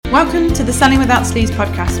Welcome to the Selling Without Sleaze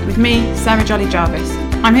podcast with me, Sarah Jolly Jarvis.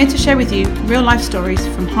 I'm here to share with you real life stories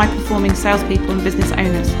from high-performing salespeople and business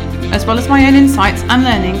owners, as well as my own insights and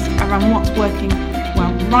learnings around what's working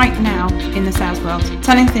well right now in the sales world,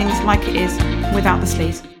 telling things like it is without the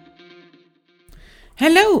sleaze.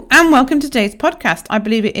 Hello and welcome to today's podcast. I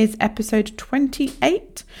believe it is episode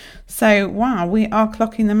 28. So wow, we are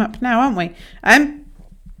clocking them up now, aren't we?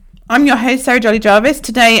 I'm your host, Sarah Jolly Jarvis.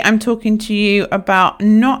 Today I'm talking to you about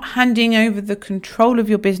not handing over the control of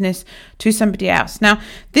your business to somebody else. Now,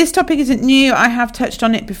 this topic isn't new. I have touched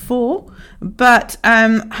on it before, but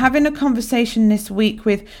having a conversation this week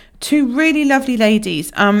with two really lovely ladies.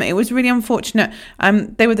 It was really unfortunate.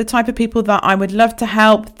 They were the type of people that I would love to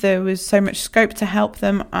help. There was so much scope to help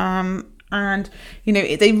them. And, you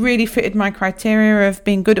know, they really fitted my criteria of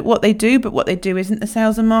being good at what they do, but what they do isn't the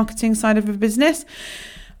sales and marketing side of a business.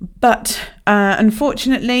 But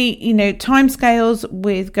unfortunately, you know, timescales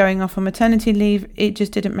with going off on maternity leave, it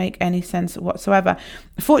just didn't make any sense whatsoever.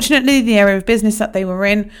 Fortunately, the area of business that they were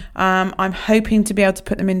in, I'm hoping to be able to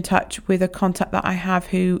put them in touch with a contact that I have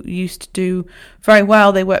who used to do very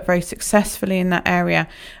well. They work very successfully in that area.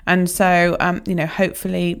 And so, you know,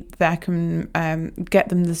 hopefully I can get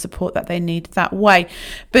them the support that they need that way.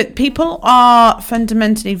 But people are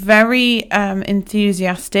fundamentally very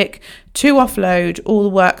enthusiastic to offload all the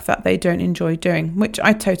work that they don't enjoy doing, which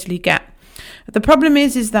I totally get. The problem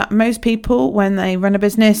is that most people, when they run a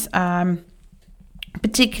business,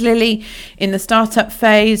 particularly in the startup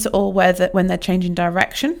phase or when they're changing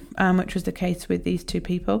direction, which was the case with these two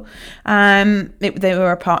people. They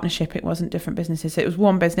were a partnership. It wasn't different businesses. It was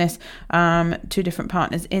one business, two different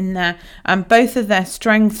partners in there. Both of their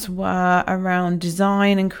strengths were around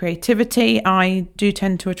design and creativity. I do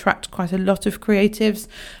tend to attract quite a lot of creatives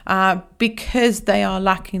because they are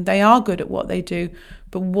lacking. They are good at what they do,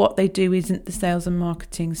 but what they do isn't the sales and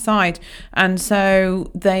marketing side. And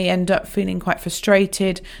so they end up feeling quite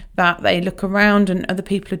frustrated that they look around and other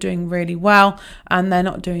people are doing really well and they're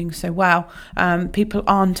not doing so well. People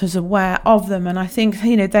aren't as aware of them. And I think,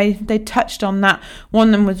 you know, they touched on that. One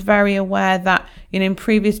of them was very aware that, you know, in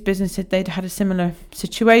previous businesses, they'd had a similar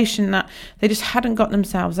situation that they just hadn't got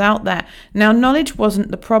themselves out there. Now, knowledge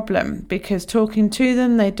wasn't the problem because talking to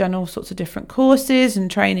them, they'd done all sorts of different courses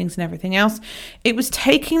and trainings and everything else. It was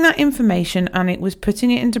taking that information and it was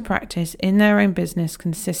putting it into practice in their own business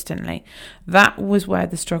consistently. That was where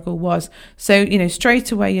the struggle was. So, you know,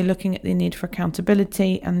 straight away, you're looking at the need for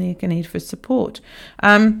accountability and the need for support.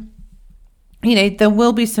 You know, there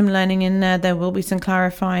will be some learning in there. There will be some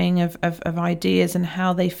clarifying of ideas and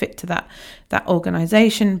how they fit to that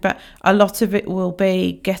organisation. But a lot of it will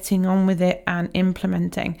be getting on with it and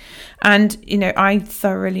implementing. And, you know, I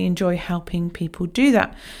thoroughly enjoy helping people do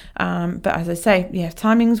that. But as I say, yeah,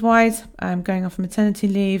 timings wise, going off maternity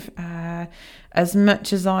leave, as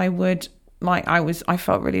much as I would like, I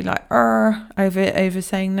felt really like over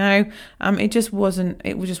saying no. It just wasn't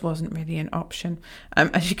really an option.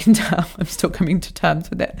 As you can tell, I'm still coming to terms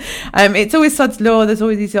with it. It's always sod's law. There's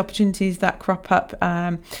always these opportunities that crop up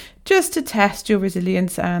just to test your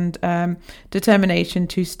resilience and determination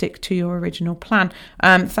to stick to your original plan.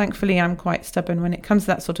 Thankfully, I'm quite stubborn when it comes to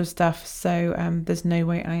that sort of stuff. So there's no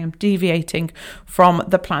way I am deviating from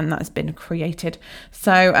the plan that has been created.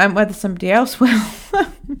 So whether somebody else will,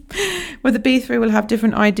 whether B3 will have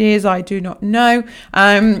different ideas, I do not know.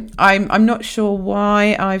 I'm not sure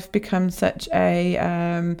why I've become such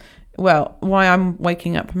a why I'm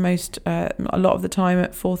waking up a lot of the time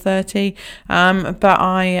at 4:30, but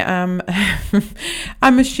I am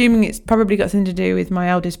I'm assuming it's probably got something to do with my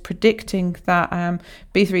eldest predicting that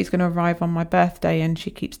B3 is going to arrive on my birthday, and she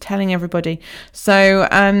keeps telling everybody. So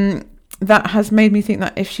that has made me think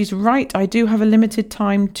that if she's right, I do have a limited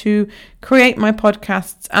time to create my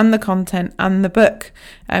podcasts and the content and the book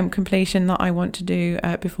completion that I want to do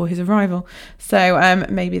before his arrival. So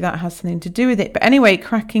maybe that has something to do with it. But anyway,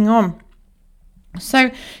 cracking on.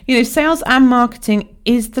 So, you know, sales and marketing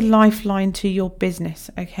is the lifeline to your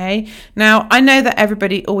business, okay? Now, I know that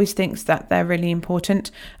everybody always thinks that they're really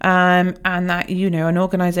important and that, you know, an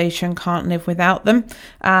organisation can't live without them.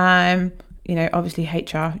 You know, obviously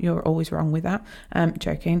HR, you're always wrong with that.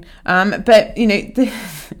 Joking. But, you know,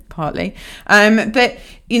 partly. But,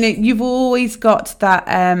 you know, you've always got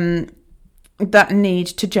that need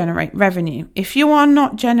to generate revenue. If you are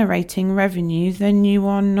not generating revenue, then you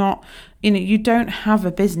are not, you know, you don't have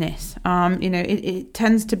a business. You know, it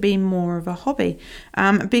tends to be more of a hobby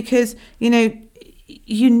because, you know,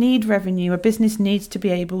 you need revenue. A business needs to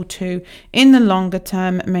be able to, in the longer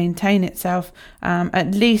term, maintain itself,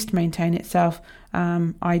 at least maintain itself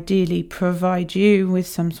ideally provide you with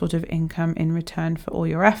some sort of income in return for all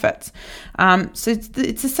your efforts. So it's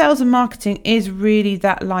the sales and marketing is really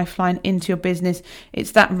that lifeline into your business.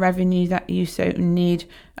 It's that revenue that you so need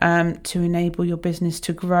to enable your business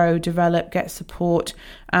to grow, develop, get support,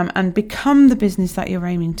 and become the business that you're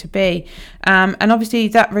aiming to be. And obviously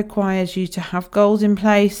that requires you to have goals in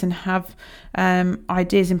place and have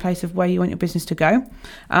ideas in place of where you want your business to go.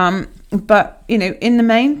 But, in the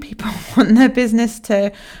main, people want their business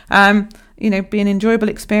to, be an enjoyable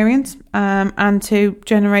experience, and to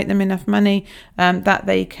generate them enough money that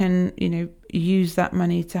they can, use that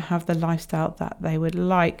money to have the lifestyle that they would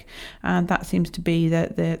like. And that seems to be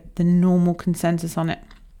the normal consensus on it.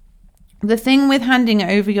 The thing with handing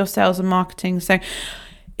over your sales and marketing, so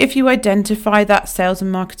if you identify that sales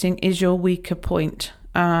and marketing is your weaker point,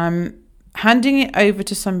 handing it over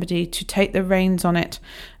to somebody to take the reins on it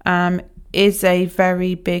is a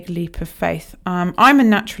very big leap of faith. I'm a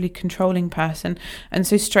naturally controlling person, and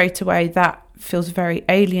so straight away that feels very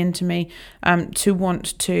alien to me to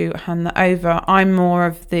want to hand that over. I'm more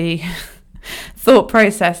of the thought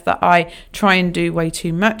process that I try and do way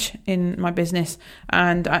too much in my business,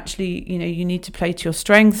 and actually, you need to play to your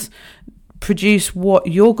strengths, produce what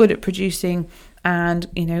you're good at producing, and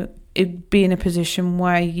be in a position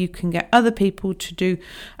where you can get other people to do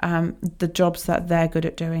the jobs that they're good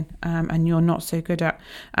at doing, and you're not so good at,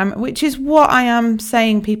 which is what I am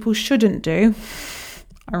saying people shouldn't do,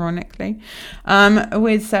 ironically,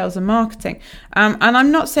 with sales and marketing. And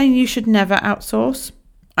I'm not saying you should never outsource.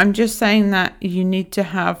 I'm just saying that you need to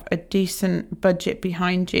have a decent budget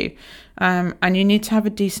behind you, and you need to have a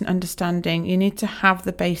decent understanding. You need to have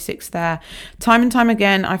the basics there. Time and time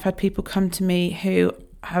again, I've had people come to me who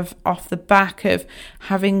have, off the back of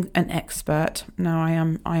having an expert, now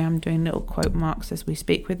I am doing little quote marks as we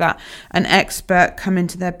speak with that, an expert come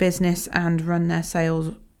into their business and run their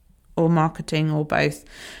sales or marketing or both.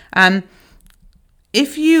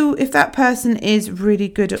 If that person is really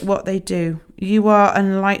good at what they do, you are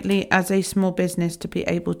unlikely as a small business to be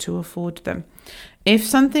able to afford them. If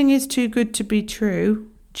something is too good to be true,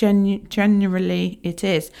 generally it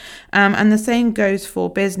is. And the same goes for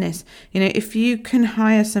business. If you can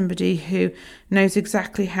hire somebody who knows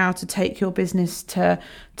exactly how to take your business to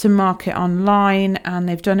market online, and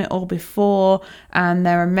they've done it all before, and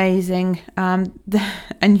they're amazing, and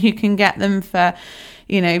you can get them for,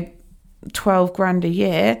 12 grand a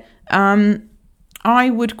year, I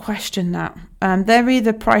would question that. They're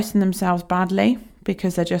either pricing themselves badly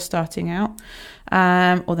because they're just starting out,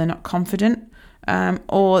 or they're not confident,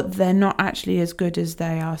 or they're not actually as good as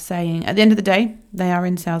they are saying. At the end of the day, they are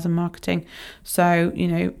in sales and marketing. So,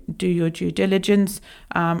 do your due diligence.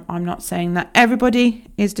 I'm not saying that everybody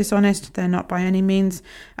is dishonest. They're not by any means.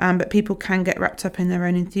 But people can get wrapped up in their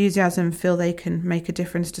own enthusiasm, feel they can make a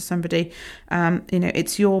difference to somebody.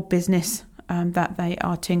 It's your business that they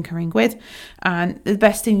are tinkering with. And the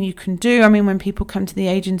best thing you can do, when people come to the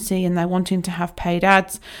agency and they're wanting to have paid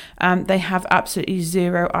ads, they have absolutely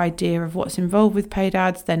zero idea of what's involved with paid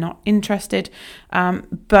ads. They're not interested.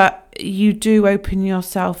 But you do open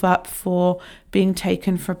yourself up for being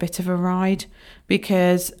taken for a bit of a ride,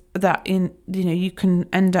 because you can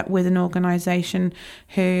end up with an organisation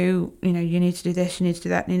who, you need to do this, you need to do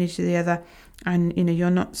that, you need to do the other. And,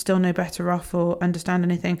 you're not still no better off or understand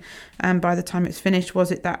anything. And by the time it's finished,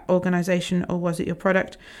 was it that organisation, or was it your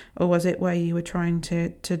product, or was it where you were trying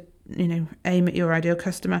to aim at your ideal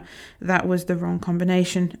customer? That was the wrong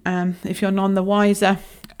combination. If you're none the wiser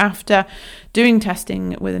after doing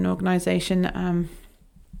testing with an organisation,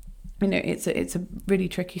 it's a really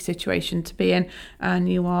tricky situation to be in, and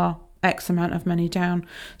you are X amount of money down.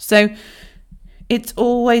 So it's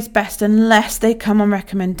always best, unless they come on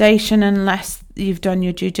recommendation, unless you've done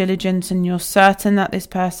your due diligence and you're certain that this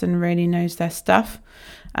person really knows their stuff,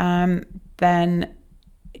 then,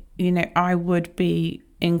 I would be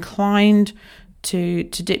inclined to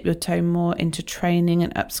dip your toe more into training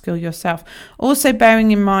and upskill yourself. Also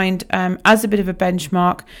bearing in mind, as a bit of a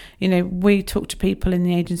benchmark, we talk to people in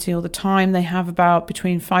the agency all the time. They have about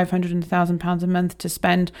between £500 and £1,000 a month to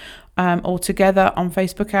spend altogether on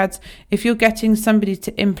Facebook ads. If you're getting somebody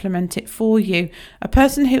to implement it for you, a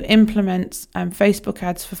person who implements Facebook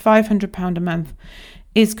ads for £500 a month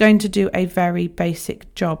is going to do a very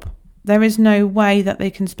basic job. There is no way that they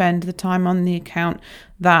can spend the time on the account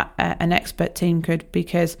that an expert team could,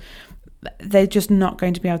 because they're just not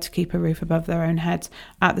going to be able to keep a roof above their own heads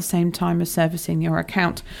at the same time as servicing your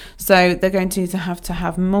account. So they're going to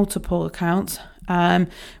have multiple accounts,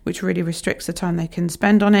 which really restricts the time they can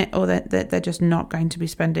spend on it, or that they're just not going to be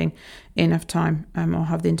spending enough time or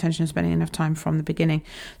have the intention of spending enough time from the beginning.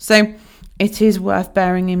 So it is worth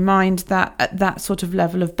bearing in mind that at that sort of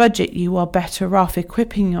level of budget, you are better off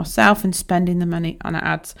equipping yourself and spending the money on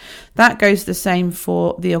ads. That goes the same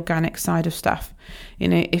for the organic side of stuff.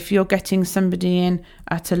 If you're getting somebody in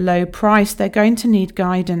at a low price, they're going to need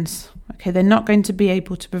guidance. Okay, they're not going to be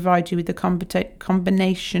able to provide you with the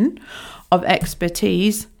combination of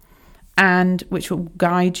expertise and which will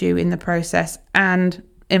guide you in the process and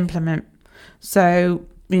implement. So,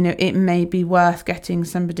 it may be worth getting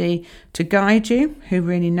somebody to guide you who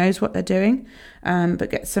really knows what they're doing, but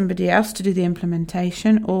get somebody else to do the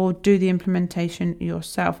implementation, or do the implementation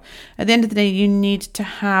yourself. At the end of the day, you need to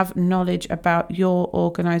have knowledge about your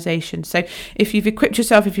organisation. So if you've equipped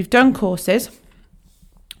yourself, if you've done courses,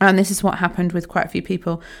 and this is what happened with quite a few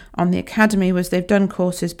people on the academy, was they've done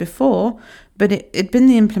courses before, but it'd been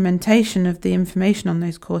the implementation of the information on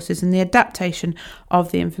those courses and the adaptation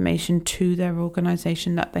of the information to their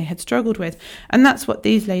organisation that they had struggled with. And that's what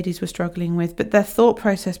these ladies were struggling with. But their thought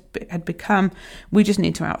process had become, we just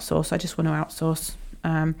need to outsource. I just want to outsource.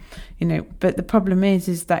 But the problem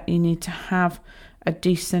is that you need to have a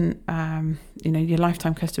decent, your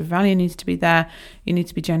lifetime customer value needs to be there. You need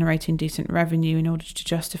to be generating decent revenue in order to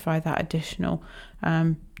justify that additional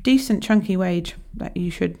decent chunky wage that you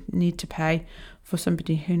should need to pay for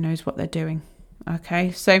somebody who knows what they're doing.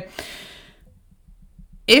 Okay, so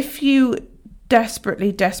if you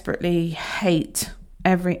desperately hate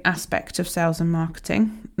every aspect of sales and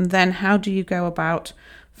marketing, then how do you go about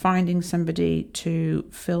finding somebody to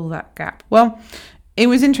fill that gap? Well, it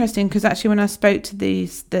was interesting because actually when I spoke to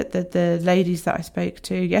the ladies that I spoke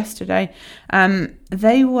to yesterday,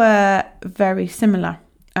 they were very similar.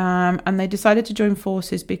 And they decided to join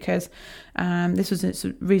forces because this was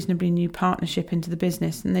a reasonably new partnership into the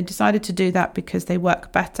business. And they decided to do that because they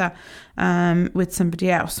work better with somebody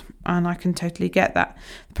else. And I can totally get that.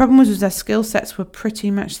 The problem was their skill sets were pretty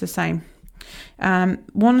much the same.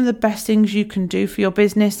 One of the best things you can do for your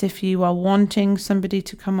business if you are wanting somebody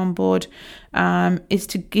to come on board is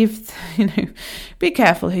to give, be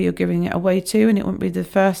careful who you're giving it away to, and it wouldn't be the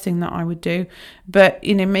first thing that I would do, but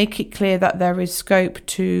make it clear that there is scope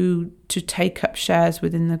to take up shares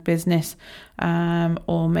within the business,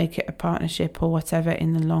 or make it a partnership or whatever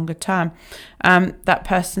in the longer term. That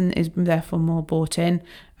person is therefore more bought in,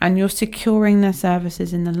 and you're securing their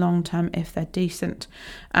services in the long term if they're decent.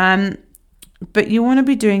 But you want to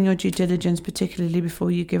be doing your due diligence, particularly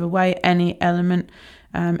before you give away any element,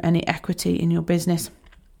 any equity in your business.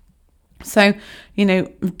 So,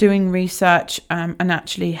 doing research and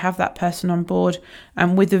actually have that person on board,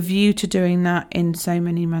 and with a view to doing that in so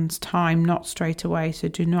many months' time, not straight away. So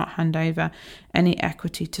do not hand over any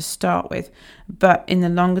equity to start with. But in the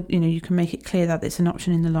longer, you can make it clear that it's an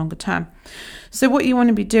option in the longer term. So what you want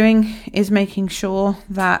to be doing is making sure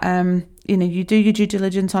that you do your due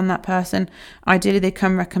diligence on that person. Ideally, they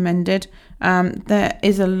come recommended. There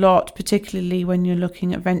is a lot, particularly when you're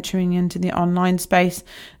looking at venturing into the online space.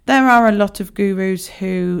 There are a lot of gurus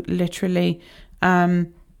who literally,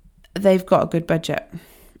 they've got a good budget.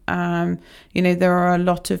 There are a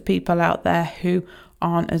lot of people out there who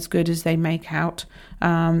aren't as good as they make out.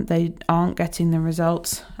 They aren't getting the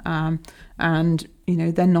results. And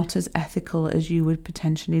they're not as ethical as you would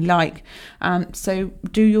potentially like. So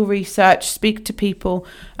do your research, speak to people.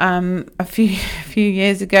 A few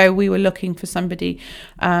years ago, we were looking for somebody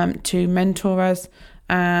to mentor us.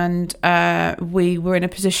 And we were in a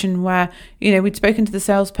position where, we'd spoken to the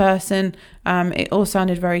salesperson. It all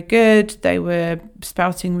sounded very good. They were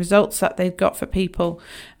spouting results that they'd got for people.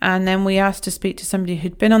 And then we asked to speak to somebody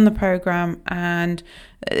who'd been on the program, and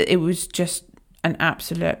it was just an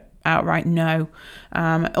absolute outright no.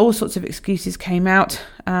 All sorts of excuses came out,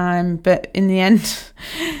 but in the end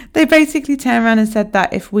they basically turned around and said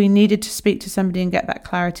that if we needed to speak to somebody and get that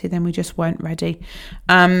clarity, then we just weren't ready,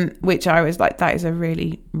 which I was like, that is a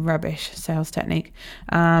really rubbish sales technique,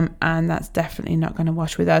 and that's definitely not going to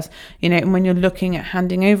wash with us. And when you're looking at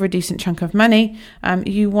handing over a decent chunk of money,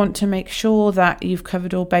 you want to make sure that you've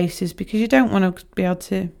covered all bases, because you don't want to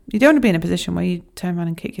be in a position where you turn around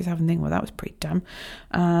and kick yourself and think, well, that was pretty dumb.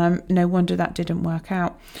 No wonder that didn't work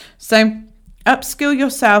out. So upskill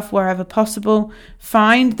yourself wherever possible.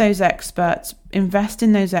 Find those experts. Invest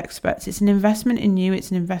in those experts. It's an investment in you.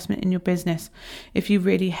 It's an investment in your business. If you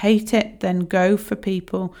really hate it, then look for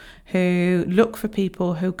people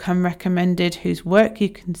who come recommended, whose work you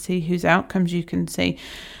can see, whose outcomes you can see.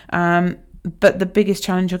 But the biggest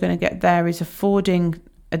challenge you're going to get there is affording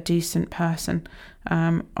a decent person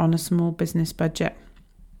on a small business budget.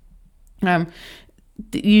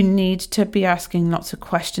 You need to be asking lots of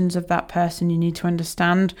questions of that person. You need to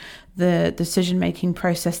understand the decision-making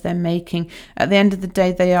process they're making. At the end of the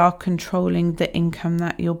day, they are controlling the income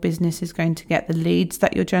that your business is going to get, the leads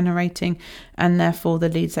that you're generating, and therefore the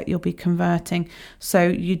leads that you'll be converting. So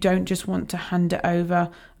you don't just want to hand it over.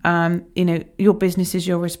 Your business is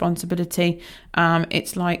your responsibility.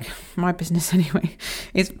 It's like my business anyway.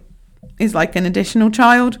 Is like an additional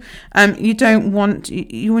child. You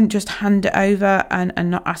wouldn't just hand it over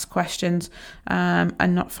and not ask questions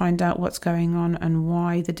and not find out what's going on and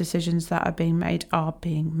why the decisions that are being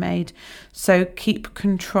made. So keep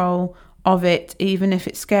control of it, even if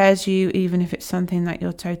it scares you, even if it's something that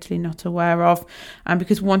you're totally not aware of.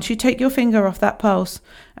 Because once you take your finger off that pulse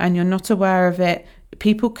and you're not aware of it,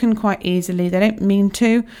 people can quite easily, they don't mean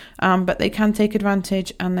to, but they can take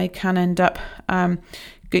advantage and they can end up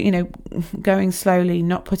going slowly,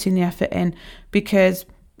 not putting the effort in, because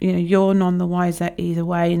you're none the wiser either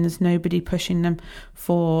way, and there's nobody pushing them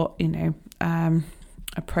for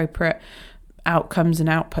appropriate outcomes and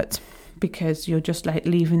outputs, because you're just like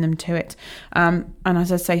leaving them to it. And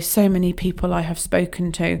as I say, so many people I have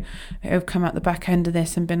spoken to who have come out the back end of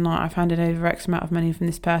this and been like, I've handed over X amount of money from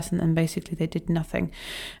this person, and basically they did nothing.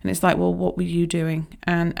 And it's like, well, what were you doing?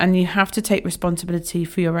 And you have to take responsibility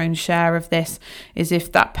for your own share of this. Is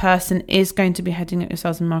if that person is going to be heading up your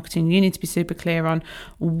sales and marketing, you need to be super clear on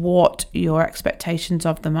what your expectations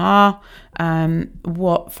of them are,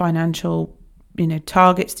 what financial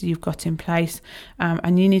targets that you've got in place,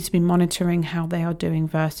 and you need to be monitoring how they are doing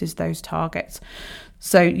versus those targets.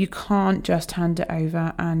 So you can't just hand it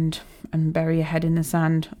over and bury your head in the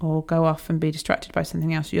sand or go off and be distracted by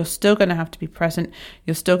something else. You're still going to have to be present.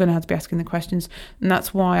 You're still going to have to be asking the questions. And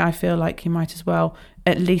that's why I feel like you might as well,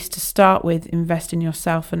 at least to start with, invest in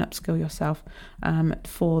yourself and upskill yourself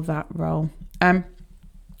for that role. On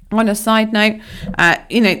a side note,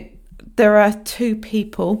 there are two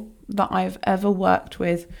people that I've ever worked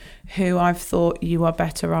with who I've thought you are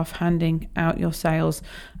better off handing out your sales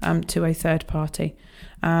to a third party.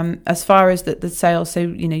 As far as the sales, so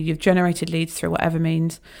you've generated leads through whatever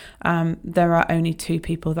means, there are only two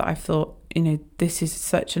people that I've thought, this is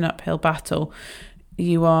such an uphill battle.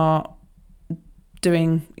 You are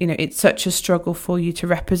doing, it's such a struggle for you to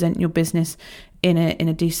represent your business in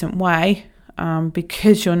a decent way.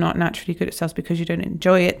 Because you're not naturally good at sales, because you don't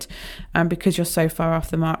enjoy it, and because you're so far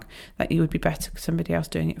off the mark that you would be better somebody else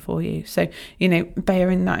doing it for you. So,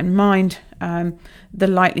 bearing that in mind, the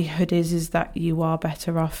likelihood is that you are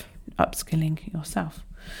better off upskilling yourself.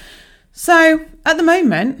 So at the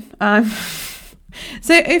moment,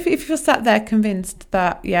 so if you're sat there convinced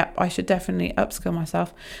that, yeah, I should definitely upskill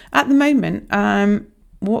myself, at the moment,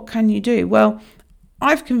 what can you do? Well,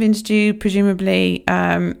 I've convinced you, presumably,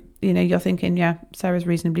 you're thinking, yeah, Sarah's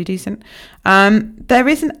reasonably decent. There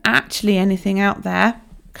isn't actually anything out there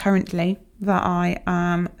currently that I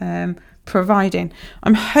am providing.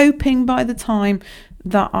 I'm hoping by the time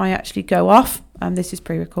that I actually go off, this is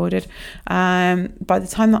pre-recorded, by the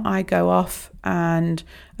time that I go off and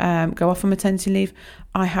go off on maternity leave,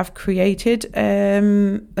 I have created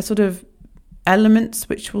a sort of elements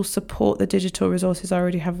which will support the digital resources I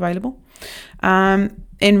already have available.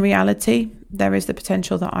 In reality, there is the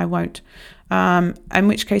potential that I won't, in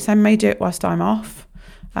which case I may do it whilst I'm off.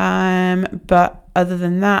 But other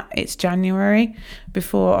than that, it's January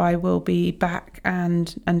before I will be back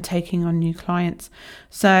and taking on new clients.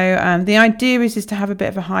 So the idea is to have a bit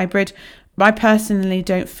of a hybrid. I personally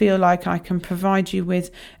don't feel like I can provide you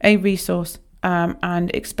with a resource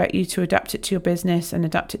and expect you to adapt it to your business and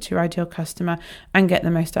adapt it to your ideal customer and get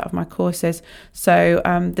the most out of my courses. So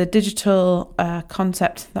the digital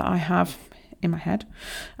concept that I have in my head,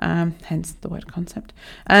 hence the word concept.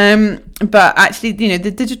 But actually,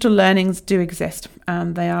 the digital learnings do exist.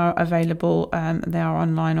 They are available. They are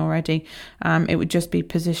online already. It would just be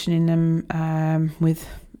positioning them with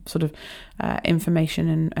sort of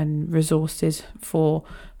information and resources for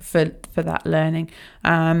that learning.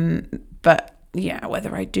 But yeah,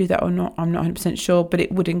 whether I do that or not, I'm not 100% sure, but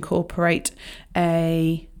it would incorporate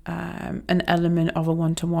an element of a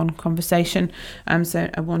one-to-one conversation, so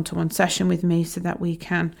a one-to-one session with me, so that we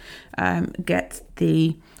can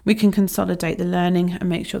we can consolidate the learning and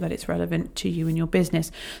make sure that it's relevant to you and your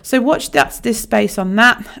business. So watch this space on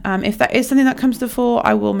that. If that is something that comes to the fore,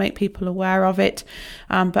 I will make people aware of it.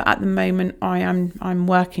 But at the moment, I'm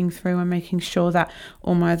working through and making sure that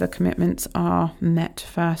all my other commitments are met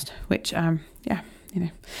first. Which I'm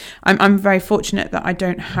very fortunate that I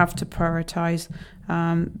don't have to prioritise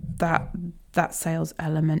that sales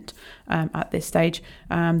element at this stage.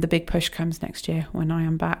 The big push comes next year when I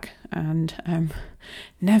am back and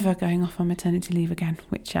never going off on maternity leave again,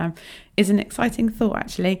 which is an exciting thought,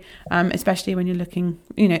 actually, especially when you're looking,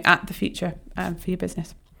 at the future for your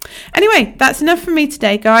business. Anyway, that's enough for me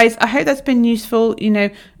today, guys. I hope that's been useful.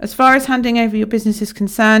 As far as handing over your business is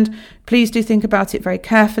concerned, please do think about it very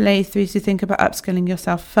carefully. Please do think about upskilling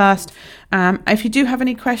yourself first. If you do have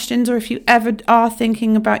any questions, or if you ever are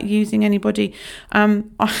thinking about using anybody, I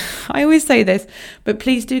always say this, but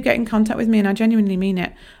please do get in contact with me, and I genuinely mean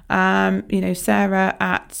it. Sarah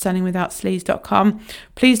at sellingwithoutsleaze.com.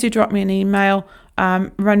 Please do drop me an email.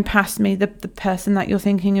 Run past me the person that you're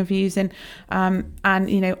thinking of using, and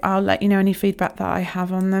I'll let you know any feedback that I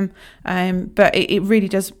have on them. But it really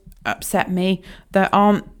does upset me that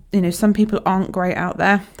some people aren't great out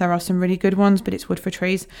there. There are some really good ones, but it's wood for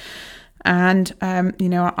trees. And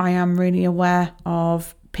I am really aware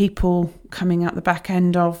of people coming out the back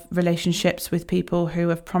end of relationships with people who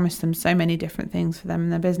have promised them so many different things for them in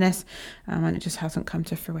their business, and it just hasn't come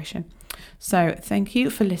to fruition. So thank you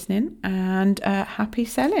for listening, and happy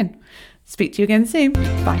selling. Speak to you again soon.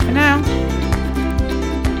 Bye for now.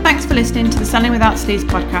 Thanks for listening to the Selling Without Sleaze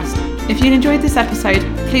podcast. If you enjoyed this episode,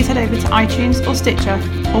 please head over to iTunes or Stitcher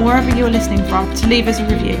or wherever you're listening from to leave us a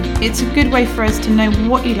review. It's a good way for us to know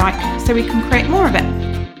what you like so we can create more of it.